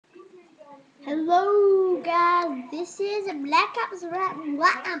Hello guys, this is a blackops where I'm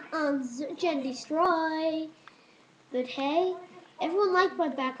on search and destroy. But hey, everyone likes my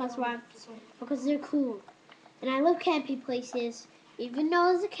blackops raps because they're cool. And I love camping places, even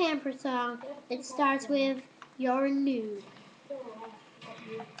though it's a camper song that starts with "You're a Nude,"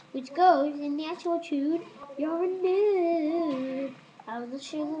 which goes in the actual tune, "You're a nude." I was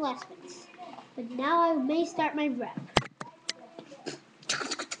listening to the last bits. But now I may start my rap.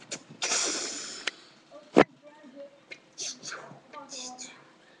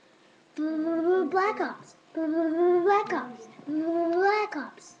 Black Ops, Black Ops, Black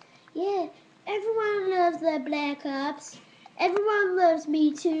Ops. Yeah, everyone loves the Black Ops. Everyone loves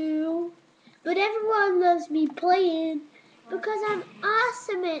me too. But everyone loves me playing because I'm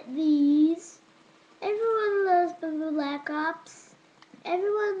awesome at these. Everyone loves the Black Ops.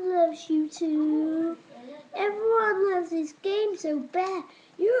 Everyone loves you too. Everyone loves this game so bad.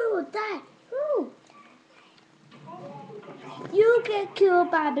 You will die. Ooh. You get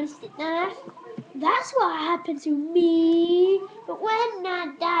killed by a biscuit knife. That's what happened to me. But when I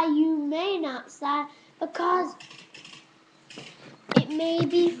die, you may not die because it may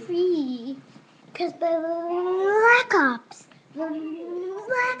be free. Because Black Ops,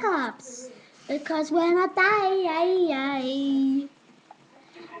 Black Ops. Because when I die,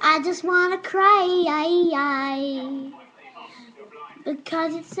 I just wanna cry.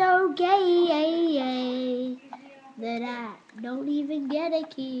 Because it's so gay that I don't even get a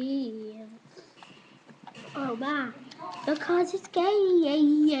kill. Oh my, because it's gay,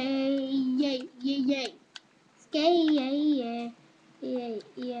 it's gay, it's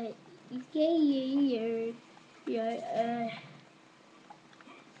gay,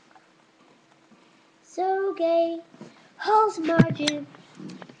 so gay. Hall's margin,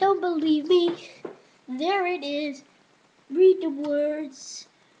 don't believe me, there it is, read the words.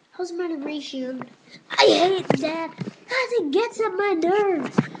 How's moderation? I hate that, because it gets on my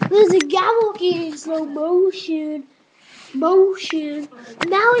nerves. There's a guy walking in slow motion. Now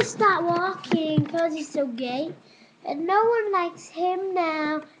he stopped walking because he's so gay. And no one likes him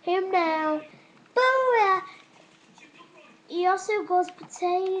now. Boo! He also goes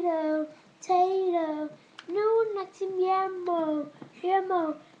potato. No one likes him, yamo.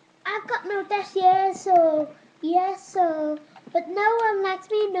 I've got no dash, yes, so. But no one likes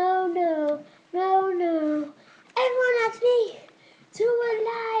me, no. Everyone likes me. 2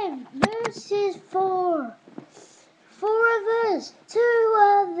 alive versus 4. 4 of us, 2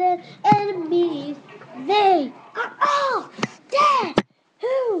 of them enemies. They are all dead.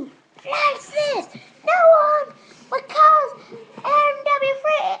 Who likes this? No one, because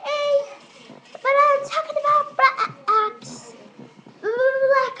MW3A. But I'm talking about Black Ops.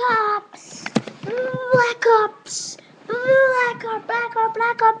 Black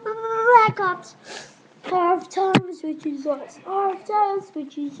Ops. Half time switching sides. Half time.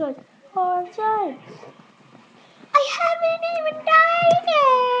 I haven't even died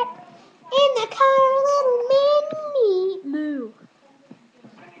yet. In the car, little mini moo.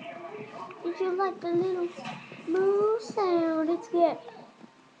 Did you like the little moo sound? It's good.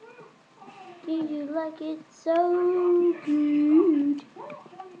 Did you like it so good?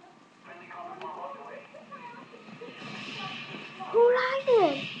 Who liked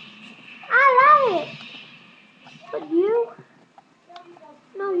it? I like it. But you?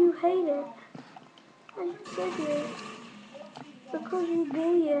 No, you hate it. I said it. Because you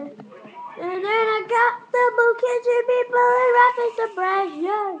do it. And then I got double kitchen people and rapping some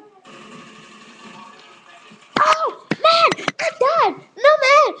pressure. Oh, man, I died. No,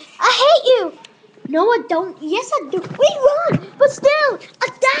 man, I hate you. No, I don't. Yes, I do. We won, but still, I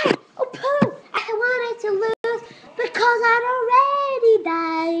died. Oh, poo. I wanted to lose because I'd already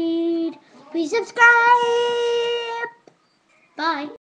died. Please subscribe. Bye.